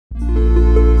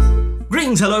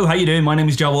Greetings, hello, how you doing? My name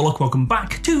is Joe Warlock, welcome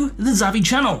back to the Zavvi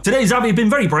channel. Today Zavvi have been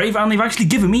very brave and they've actually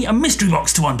given me a mystery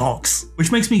box to unbox,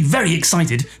 which makes me very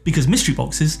excited because mystery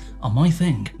boxes are my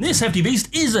thing. This hefty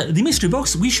beast is the mystery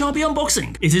box we shall be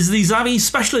unboxing. It is the Zavvi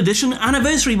Special Edition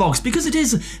Anniversary Box because it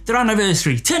is their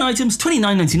anniversary. 10 items,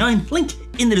 $29.99, link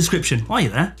in the description. While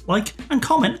you're there, like and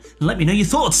comment and let me know your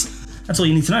thoughts. That's all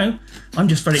you need to know. I'm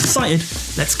just very excited.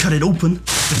 Let's cut it open.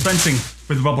 Dispensing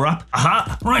with rubber wrap.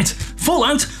 Aha! Right.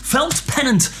 Fallout Felt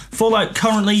Pennant. Fallout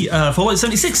currently, Fallout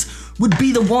 76 would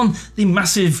be the one, the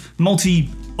massive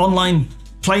multi-online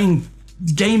playing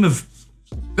game of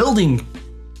building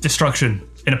destruction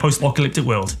in a post-apocalyptic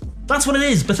world. That's what it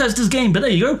is, Bethesda's game, but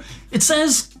there you go. It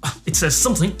says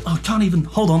something. Oh, I can't even,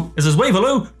 hold on. It says wave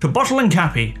hello to Bottle and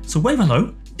Cappy. So wave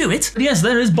hello. Do it. But yes,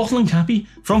 there is Bottle and Cappy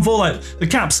from Fallout. The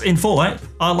caps in Fallout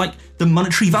are like the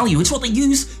monetary value. It's what they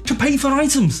use to pay for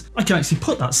items. I can actually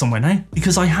put that somewhere now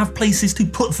because I have places to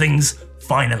put things,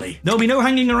 finally. There'll be no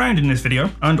hanging around in this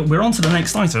video, and we're on to the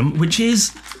next item, which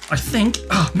is, I think,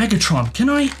 Megatron.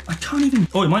 I can't even,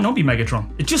 oh, it might not be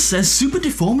Megatron. It just says super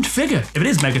deformed figure. If it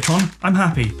is Megatron, I'm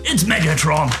happy. It's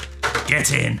Megatron.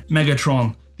 Get in.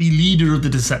 Megatron, the leader of the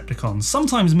Decepticons.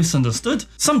 Sometimes misunderstood,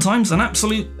 sometimes an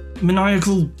absolute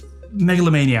maniacal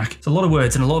megalomaniac. It's a lot of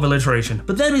words and a lot of alliteration.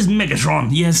 But there is Megatron,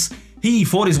 yes. He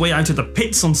fought his way out of the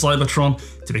pits on Cybertron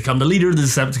to become the leader of the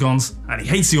Decepticons, and he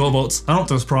hates the Autobots and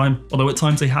Optimus Prime, although at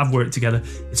times they have worked together.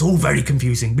 It's all very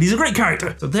confusing, but he's a great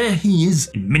character. So there he is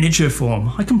in miniature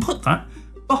form. I can put that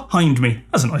behind me.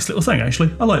 That's a nice little thing,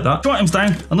 actually. I like that. 2 items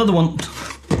down, another one.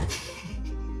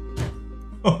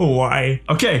 Oh, why?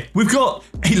 Okay, we've got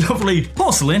a lovely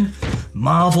porcelain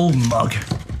Marvel mug.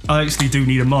 I actually do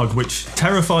need a mug, which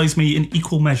terrifies me in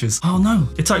equal measures. Oh no,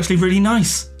 it's actually really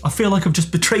nice. I feel like I've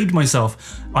just betrayed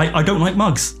myself. I don't like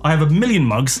mugs. I have a million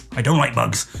mugs. I don't like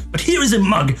mugs. But here is a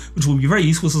mug, which will be very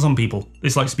useful to some people.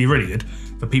 This likes to be really good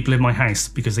for people in my house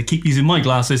because they keep using my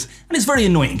glasses and it's very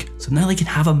annoying. So now they can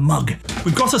have a mug.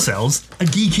 We've got ourselves a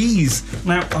Geekies.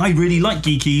 Now, I really like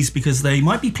Geekies because they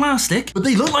might be plastic, but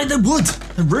they look like they're wood.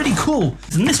 They're really cool.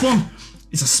 And this one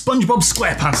is a SpongeBob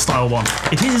SquarePants style one.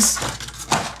 It is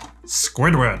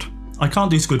Squidward. I can't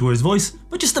do Squidward's voice,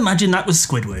 but just imagine that was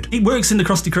Squidward. He works in the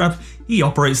Krusty Krab, he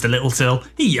operates the Little Till,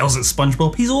 he yells at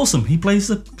SpongeBob, he's awesome. He plays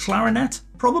the clarinet,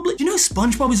 probably. Do you know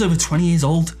SpongeBob is over 20 years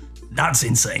old? That's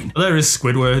insane. There is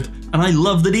Squidward, and I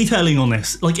love the detailing on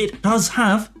this. Like, it does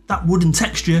have that wooden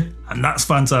texture, and that's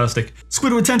fantastic.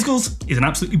 Squidward Tentacles is an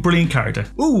absolutely brilliant character.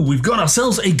 Ooh, we've got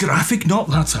ourselves a graphic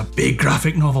novel. That's a big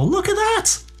graphic novel. Look at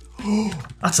that. Oh,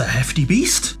 that's a hefty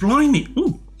beast. Blimey.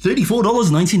 Ooh.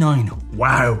 $34.99.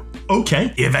 Wow.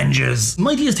 Okay. The Avengers.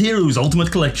 Mightiest Heroes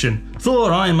Ultimate Collection.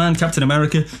 Thor, Iron Man, Captain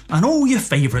America, and all your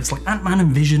favourites like Ant-Man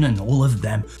and Vision and all of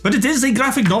them. But it is a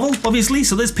graphic novel, obviously,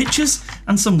 so there's pictures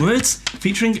and some words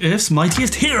featuring Earth's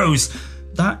mightiest heroes.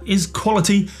 That is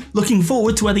quality. Looking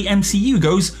forward to where the MCU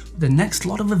goes with the next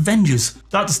lot of Avengers.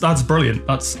 That's brilliant.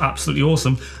 That's absolutely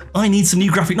awesome. I need some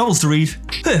new graphic novels to read.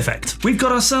 Perfect. We've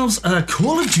got ourselves a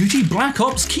Call of Duty Black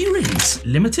Ops keyrings.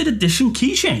 Limited edition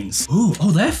keychains. Ooh,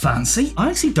 oh, they're fancy. I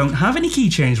actually don't have any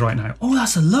keychains right now. Oh,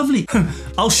 that's a lovely...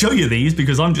 I'll show you these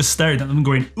because I'm just staring at them and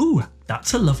going, ooh,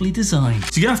 that's a lovely design.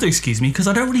 So you're gonna have to excuse me because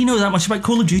I don't really know that much about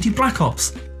Call of Duty Black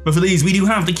Ops. But for these, we do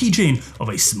have the keychain of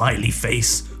a smiley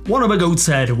face, one of a goat's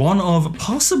head, one of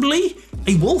possibly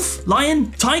a wolf,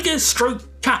 lion, tiger, stroke,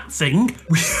 cat thing.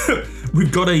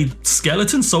 We've got a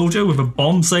skeleton soldier with a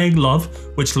bomb saying love,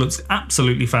 which looks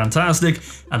absolutely fantastic,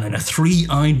 and then a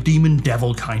 3-eyed demon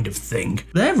devil kind of thing.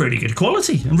 They're really good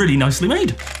quality and really nicely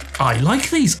made. I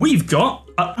like these. We've got,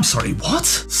 I'm sorry, what?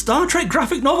 Star Trek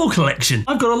graphic novel collection.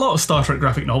 I've got a lot of Star Trek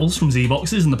graphic novels from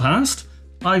Zboxes in the past.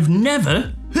 I've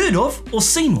never heard of or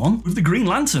seen one with the Green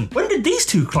Lantern. When did these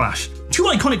two clash? Two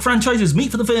iconic franchises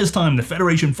meet for the first time, the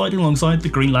Federation fighting alongside the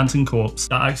Green Lantern Corps.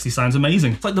 That actually sounds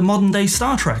amazing. It's like the modern day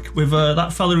Star Trek with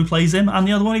that fella who plays him and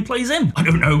the other one who plays him. I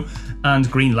don't know. And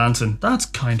Green Lantern. That's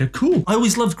kind of cool. I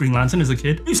always loved Green Lantern as a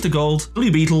kid. Booster Gold,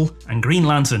 Blue Beetle, and Green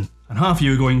Lantern. And half of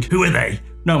you are going, who are they?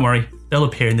 Don't worry, they'll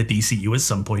appear in the DCU at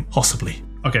some point, possibly.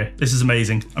 Okay, this is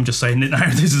amazing. I'm just saying it now.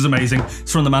 This is amazing.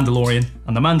 It's from The Mandalorian,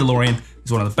 and The Mandalorian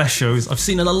is one of the best shows I've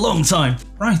seen in a long time.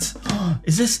 Right.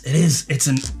 Is this? It is. It's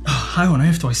an... how on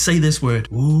earth do I say this word?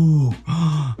 Ooh.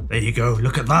 There you go.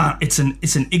 Look at that. It's an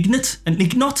ignat? An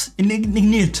ignot? An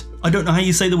ignite. I don't know how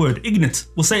you say the word. Ignat.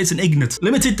 We'll say it's an ignat.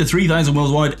 Limited to 3,000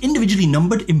 worldwide. Individually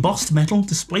numbered, embossed metal,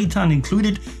 display tan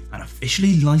included, and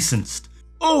officially licensed.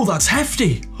 Oh, that's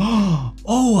hefty.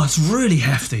 Oh, that's really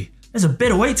hefty. There's a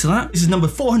bit of weight to that. This is number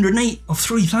 408 of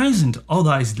 3,000. Oh,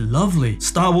 that is lovely.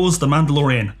 Star Wars The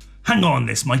Mandalorian. Hang on,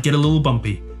 this might get a little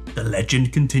bumpy. the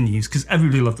legend continues, because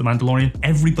everybody loved The Mandalorian.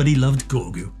 Everybody loved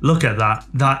Grogu. Look at that.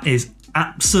 That is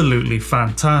absolutely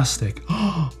fantastic.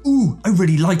 Ooh, I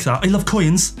really like that. I love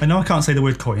coins. I know I can't say the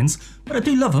word coins, but I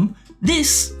do love them.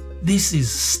 This is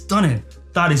stunning.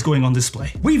 That is going on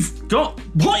display. We've got,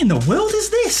 what in the world is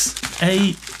this?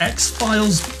 A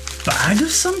X-Files bag of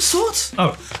some sort?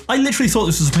 Oh, I literally thought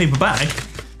this was a paper bag.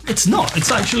 It's not.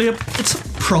 It's actually it's a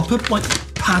proper, like,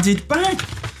 padded bag.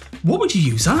 What would you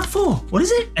use that for? What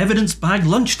is it? Evidence bag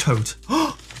lunch tote.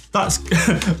 That's,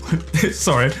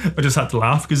 sorry, I just had to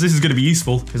laugh because this is going to be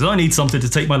useful because I need something to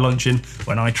take my lunch in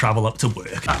when I travel up to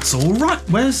work. That's all right.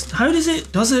 How does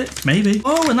it? Maybe.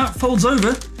 Oh, and that folds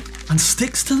over and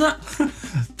sticks to that.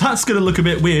 That's going to look a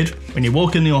bit weird when you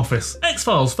walk in the office.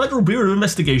 X-Files, Federal Bureau of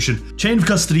Investigation, Chain of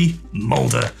Custody,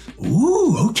 Mulder.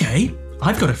 Ooh, okay.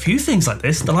 I've got a few things like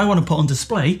this that I want to put on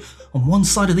display on one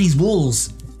side of these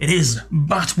walls. It is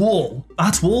Bat Wall.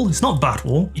 Bat Wall? It's not Bat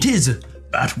Wall. It is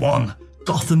Bat One.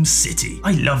 Gotham City.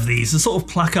 I love these, the sort of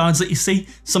placards that you see.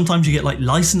 Sometimes you get like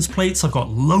license plates. I've got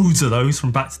loads of those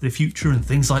from Back to the Future and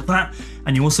things like that.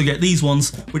 And you also get these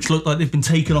ones which look like they've been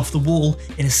taken off the wall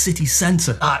in a city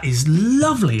centre. That is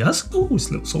lovely. That's, oh,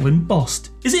 it looks sort of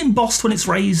embossed. Is it embossed when it's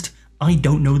raised? I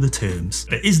don't know the terms,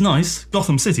 but it is nice.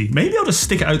 Gotham City. Maybe I'll just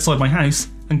stick it outside my house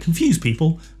and confuse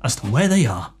people as to where they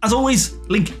are. As always,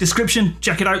 link description,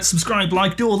 check it out, subscribe,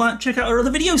 like, do all that, check out our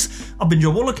other videos. I've been Joe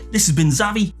Warlock, this has been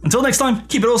Zavvi. Until next time,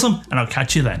 keep it awesome, and I'll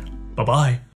catch you then. Bye-bye.